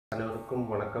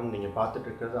எல்லோருக்கும் வணக்கம். நீங்கள் பார்த்துட்டு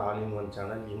இருக்கிறது ஆல் இன் ஒன்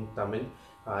சேனல் இன் தமிழ்.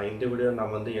 இந்த வீடியோ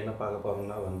நம்ம என்ன பார்க்க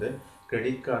போகிறோம்னா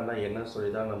கிரெடிட் கார்டுனா என்ன சொல்லி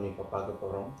தான் நம்ம இப்போ பார்க்க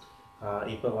போகிறோம்.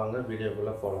 இப்போ வாங்க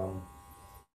வீடியோக்குள்ளே போகலாம்.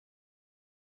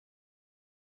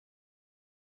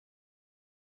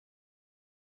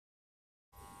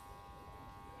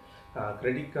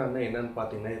 கிரெடிட் கார்டுனா என்னென்னு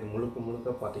பார்த்தீங்கன்னா, இது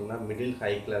முழுக்க பார்த்தீங்கன்னா மிடில்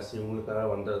ஹை கிளாஸ் இவங்களுக்காக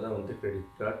வந்தது தான்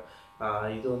கிரெடிட் கார்டு.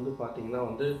 இது பார்த்தீங்கன்னா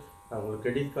உங்களுக்கு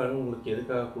கிரெடிட் கார்டு உங்களுக்கு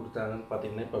எதுக்காக கொடுத்தாங்கன்னு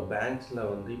பார்த்தீங்கன்னா, இப்போ பேங்க்ஸில்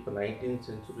இப்போ 19th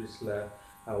சென்ச்சுரிஸில்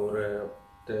ஒரு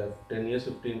 10 இயர்ஸ்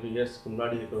 15 இயர்ஸ்க்கு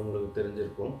முன்னாடி இருக்கிறவங்களுக்கு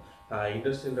தெரிஞ்சிருக்கும்.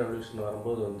 இண்டஸ்ட்ரியல் ரெவல்யூஷன்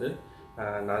வரும்போது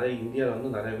நிறைய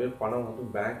இந்தியாவில் நிறைய பேர் பணம்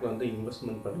பேங்க்கில்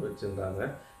இன்வெஸ்ட்மெண்ட் பண்ணி வச்சுருந்தாங்க.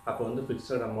 அப்போ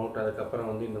ஃபிக்ஸட் அமௌண்ட்,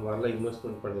 அதுக்கப்புறம் இந்த மாதிரிலாம்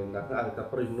இன்வெஸ்ட்மெண்ட் பண்ணியிருந்தாங்க.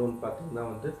 அதுக்கப்புறம் இன்னொன்று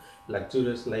பார்த்தீங்கன்னா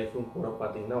லக்ஸூரியஸ் லைஃப்பும் கூட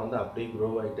பார்த்தீங்கன்னா அப்படியே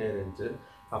க்ரோ ஆகிட்டே இருந்துச்சு.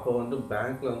 அப்போ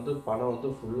பேங்க்கில் பணம்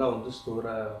ஃபுல்லாக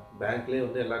ஸ்டோராக பேங்க்லேயே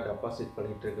எல்லாம் டெபாசிட்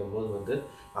பண்ணிகிட்டு இருக்கும்போது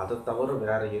அதை தவிர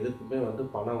வேறு எதுக்குமே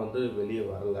பணம் வெளியே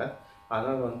வரலை.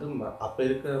 அதனால் அப்போ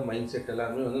இருக்கிற மைண்ட் செட்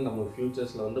எல்லாருமே நம்ம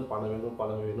ஃப்யூச்சர்ஸில்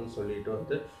பணம் வேணும்னு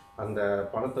சொல்லிட்டு அந்த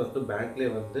பணத்தை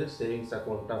பேங்க்லேயே சேவிங்ஸ்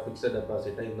அக்கௌண்ட்டாக ஃபிக்ஸட்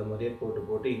டெபாசிட்டாக இந்த மாதிரியே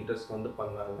போட்டு இன்ட்ரெஸ்ட்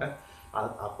பண்ணாங்க.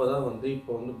 அப்போ தான்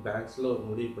இப்போ பேங்க்ஸில் ஒரு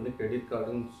முடிவு பண்ணி கிரெடிட்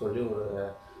கார்டுன்னு சொல்லி ஒரு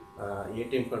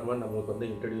ஏடிஎம் கார்டு மாதிரி நம்மளுக்கு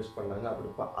இன்ட்ரடியூஸ் பண்ணாங்க.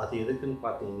 அது எதுக்குன்னு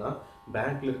பார்த்தீங்கன்னா,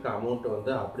 பேங்க்கில் இருக்க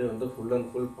அமௌண்ட்டை அப்படியே ஃபுல் அண்ட்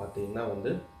ஃபுல் பார்த்தீங்கன்னா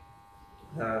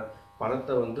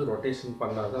பணத்தை ரொட்டேஷன்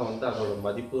பண்ணால் தான் அதோட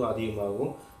மதிப்பு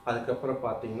அதிகமாகும். அதுக்கப்புறம்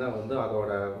பார்த்தீங்கன்னா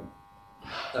அதோட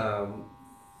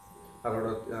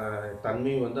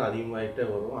தன்மையும் அதிகமாகிட்டே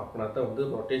வரும். அப்படின்னா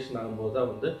தான் ரொட்டேஷன் ஆகும்போது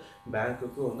தான்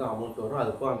பேங்க்குக்கு அமௌண்ட் வரும்.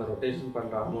 அதுக்கும் அந்த ரொட்டேஷன்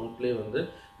பண்ணுற அமௌண்ட்லேயே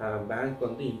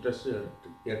பேங்க் இன்ட்ரெஸ்ட்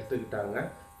எடுத்துக்கிட்டாங்க.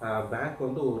 பேங்க்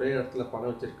ஒரே இடத்துல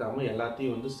பணம் வச்சுருக்காமல்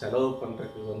எல்லாத்தையும் செலவு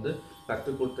பண்ணுறதுக்கு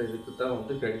கற்றுக் கொடுத்த இதுக்கு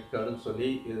தான் கிரெடிட் கார்டுன்னு சொல்லி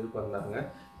இது பண்ணாங்க.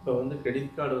 இப்போ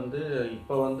கிரெடிட் கார்டு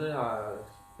இப்போ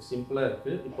சிம்பிளாக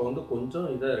இருக்குது. இப்போ கொஞ்சம்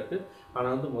இதாக இருக்குது.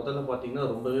 ஆனால் முதல்ல பார்த்திங்கன்னா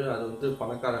ரொம்பவே அது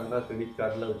பணக்காரங்க தான் கிரெடிட்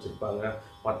கார்டில் வச்சுருப்பாங்க,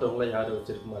 மற்றவங்களாம் யாரும்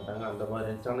வச்சுருக்க மாட்டாங்க. அந்த மாதிரி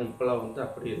இருந்துச்சு. ஆனால் இப்போலாம்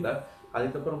அப்படி இல்லை.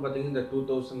 அதுக்கப்புறம் பார்த்திங்கன்னா இந்த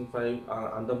 2005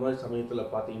 அந்த மாதிரி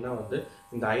சமயத்தில் பார்த்திங்கன்னா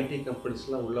இந்த ஐடி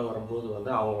கம்பெனிஸ்லாம் உள்ளே வரும்போது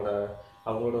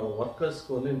அவங்களோட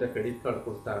ஒர்க்கர்ஸ்க்கு இந்த கிரெடிட் கார்டு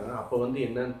கொடுத்தாங்க. அப்போ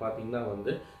என்னன்னு பார்த்தீங்கன்னா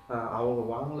அவங்க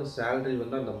வாங்கின சேலரி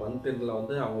அந்த மந்த் எண்டில்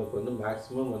அவங்களுக்கு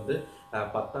மேக்ஸிமம்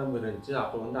 10,000 இருந்துச்சு.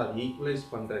 அப்போ அதை ஈக்குவலைஸ்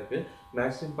பண்ணுறதுக்கு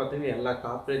மேக்ஸிமம் பார்த்தீங்கன்னா எல்லா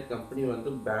கார்ப்பரேட்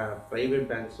கம்பெனியும் ப்ரைவேட்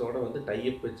பேங்க்ஸோடு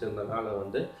டைப் வச்சுருந்தனால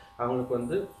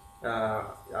அவங்களுக்கு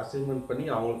அசைன்மெண்ட் பண்ணி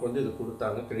அவங்களுக்கு இது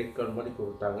கொடுத்தாங்க, கிரெடிட் கார்டு மாதிரி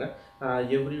கொடுத்தாங்க.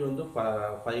 எவ்ரி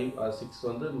 5 or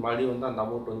 6 மறுபடியும் அந்த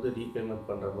அமௌண்ட் ரீபேமெண்ட்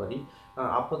பண்ணுற மாதிரி.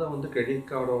 அப்போ தான் கிரெடிட்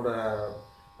கார்டோட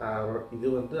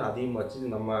இது அதிகமாச்சு,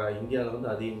 நம்ம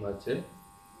இந்தியாவில் அதிகமாச்சு.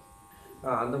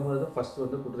 அந்த மாதிரி தான்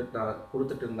ஃபஸ்ட்டு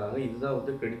கொடுத்துட்டு இருந்தாங்க.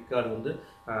 இதுதான் கிரெடிட் கார்டு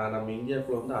நம்ம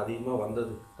இந்தியாவுக்குள்ளே அதிகமாக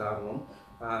வந்ததுக்கு காரணம்.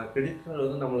 கிரெடிட்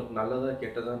கார்டு நம்மளுக்கு நல்லதாக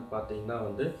கெட்டதான்னு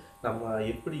பார்த்தீங்கன்னா நம்ம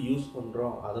எப்படி யூஸ்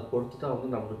பண்ணுறோம் அதை பொறுத்து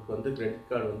தான் நம்மளுக்கு கிரெடிட்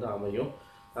கார்டு அமையும்.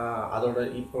 அதோட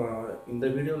இப்போ இந்த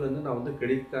வீடியோவிலேருந்து நான்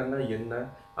கிரெடிட் கார்டுனா என்ன,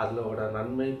 அதோட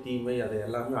நன்மை தீமை அதை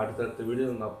எல்லாமே அடுத்தடுத்த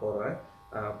வீடியோவில் நான் போடுறேன்,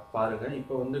 பாருங்கள்.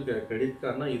 இப்போ கிரெடிட்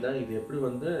கார்டுனா இதான், இது எப்படி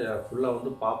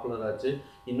ஃபுல்லாக பாப்புலர் ஆச்சு.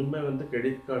 இன்னுமே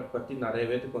கிரெடிட் கார்டு பற்றி நிறைய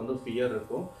பேருக்கு ஃபியர்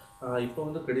இருக்கும். இப்போ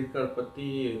கிரெடிட் கார்டு பற்றி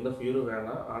எந்த ஃபியரும்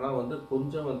வேணாம். ஆனால்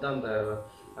கொஞ்சம் அந்த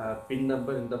பின்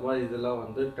நம்பர் இந்த மாதிரி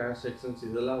இதெல்லாம் டிரான்சாக்ஷன்ஸ்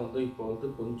இதெல்லாம் இப்போ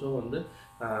கொஞ்சம்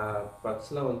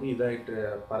பக்ஸ்லாம் இதாகிட்டு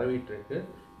பரவிட்டுருக்கு.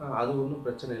 அது ஒன்றும்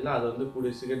பிரச்சனை இல்லை. அது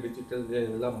கூடிய சீக்கிரம் டிஜிட்டல்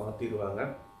இதெல்லாம் மாற்றிடுவாங்க.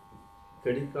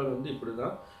 கிரெடிட் கார்டு இப்படி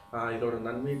தான். இதோட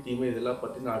நன்மை தீமை இதெல்லாம்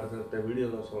பற்றி நான் அடுத்த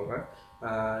வீடியோவில் சொல்கிறேன்.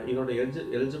 இதோட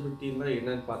எலிஜிபிலிட்டின்னா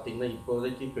என்னென்னு பார்த்தீங்கன்னா,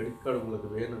 இப்போதைக்கு கிரெடிட் கார்டு உங்களுக்கு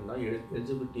வேணும்னா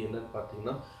எலிஜிபிலிட்டி என்னென்னு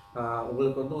பார்த்தீங்கன்னா,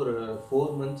 உங்களுக்கு ஒரு 4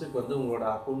 monthsக்கு உங்களோட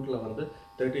அக்கௌண்ட்டில்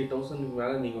 30,000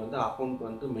 மேலே நீங்கள்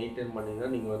அக்கௌண்ட் மெயின்டைன் பண்ணிங்கன்னா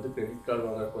நீங்கள் கிரெடிட் கார்டு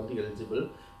வாங்குறதுக்கு எலிஜிபிள்.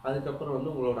 அதுக்கப்புறம்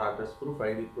உங்களோட அட்ரஸ் ப்ரூஃப்,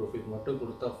 ஐடி ப்ரூஃப் இது மட்டும்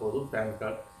கொடுத்தா போதும். பேன்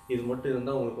கார்டு இது மட்டும்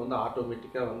இருந்தால் உங்களுக்கு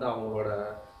ஆட்டோமேட்டிக்காக அவங்களோட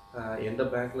எந்த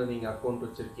பேங்க்கில் நீங்கள் அக்கௌண்ட்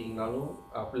வச்சுருக்கீங்கனாலும்,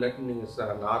 அப்படி இல்லாட்டி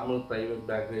நீங்கள் normal private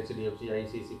bank, HDFC,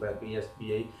 ICICI bank,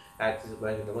 SBI, axis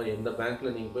bank இந்த மாதிரி எந்த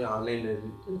பேங்க்கில் நீங்கள் போய் ஆன்லைனில்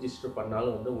ரிஜிஸ்டர்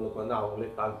பண்ணாலும் உங்களுக்கு அவங்களே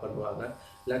கால் பண்ணுவாங்க.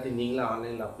 இல்லாட்டி நீங்களே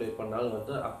ஆன்லைனில் அப்ளை பண்ணாலும்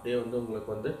அப்படியே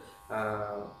உங்களுக்கு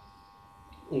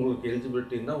உங்களுக்கு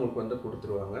எலிஜிபிலிட்டி இருந்தால் உங்களுக்கு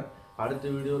கொடுத்துருவாங்க. அடுத்த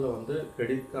வீடியோவில்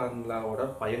கிரெடிட் கார்டோட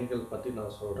பயன்கள் பற்றி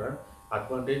நான் சொல்கிறேன்.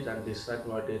 அட்வான்டேஜ் அண்ட்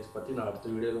டிஸ்அட்வான்டேஜ் பற்றி நான் அடுத்த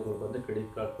வீடியோவில் உங்களுக்கு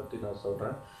கிரெடிட் கார்டு பற்றி நான்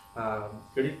சொல்கிறேன்.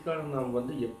 கிரெடிட் கார்டு நம்ம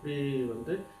எப்படி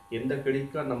எந்த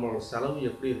கிரெடிட் கார்டு நம்மளோட செலவு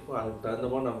எப்படி இருக்கோ அதுக்கு தகுந்த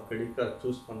மாதிரி நம்ம கிரெடிட் கார்டு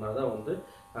சூஸ் பண்ணால் தான்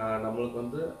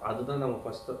நம்மளுக்கு அதுதான்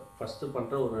நம்ம ஃபஸ்ட்டு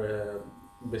பண்ணுற ஒரு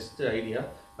பெஸ்ட்டு ஐடியா.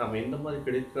 நம்ம எந்த மாதிரி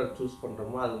கிரெடிட் கார்டு சூஸ்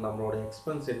பண்ணுறோமோ அது நம்மளோட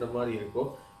எக்ஸ்பென்ஸ் எந்த மாதிரி இருக்கோ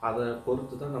அதை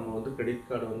பொறுத்து தான் நம்ம கிரெடிட்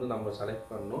கார்டு நம்ம செலக்ட்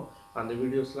பண்ணணும். அந்த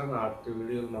வீடியோஸ்லாம் நான் அடுத்த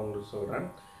வீடியோவில் நான் உங்களுக்கு சொல்கிறேன்.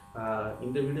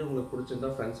 இந்த வீடியோ உங்களுக்கு பிடிச்சிருந்தா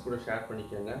ஃப்ரெண்ட்ஸ் கூட ஷேர்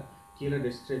பண்ணிக்கோங்க. கீழே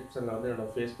டிஸ்கிரிப்ஷனில் வந்து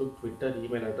என்னோடய Facebook, Twitter,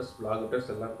 email address, black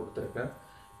address எல்லாம் கொடுத்துருக்கேன்.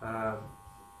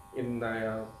 இந்த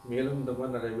மேலும் இந்த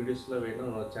மாதிரி நிறைய வீடியோஸ்லாம் வேணும்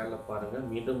என்னோட சேனலை பாருங்கள்.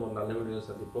 மீண்டும் ஒரு நல்ல வீடியோ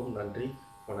சந்திப்போம். நன்றி,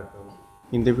 வணக்கம்.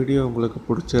 இந்த வீடியோ உங்களுக்கு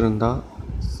பிடிச்சிருந்தா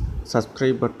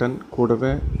சப்ஸ்கிரைப் பட்டன்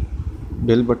கூடவே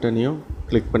பெல் பட்டனையும்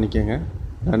கிளிக் பண்ணிக்கோங்க.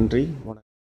 நன்றி, வணக்கம்.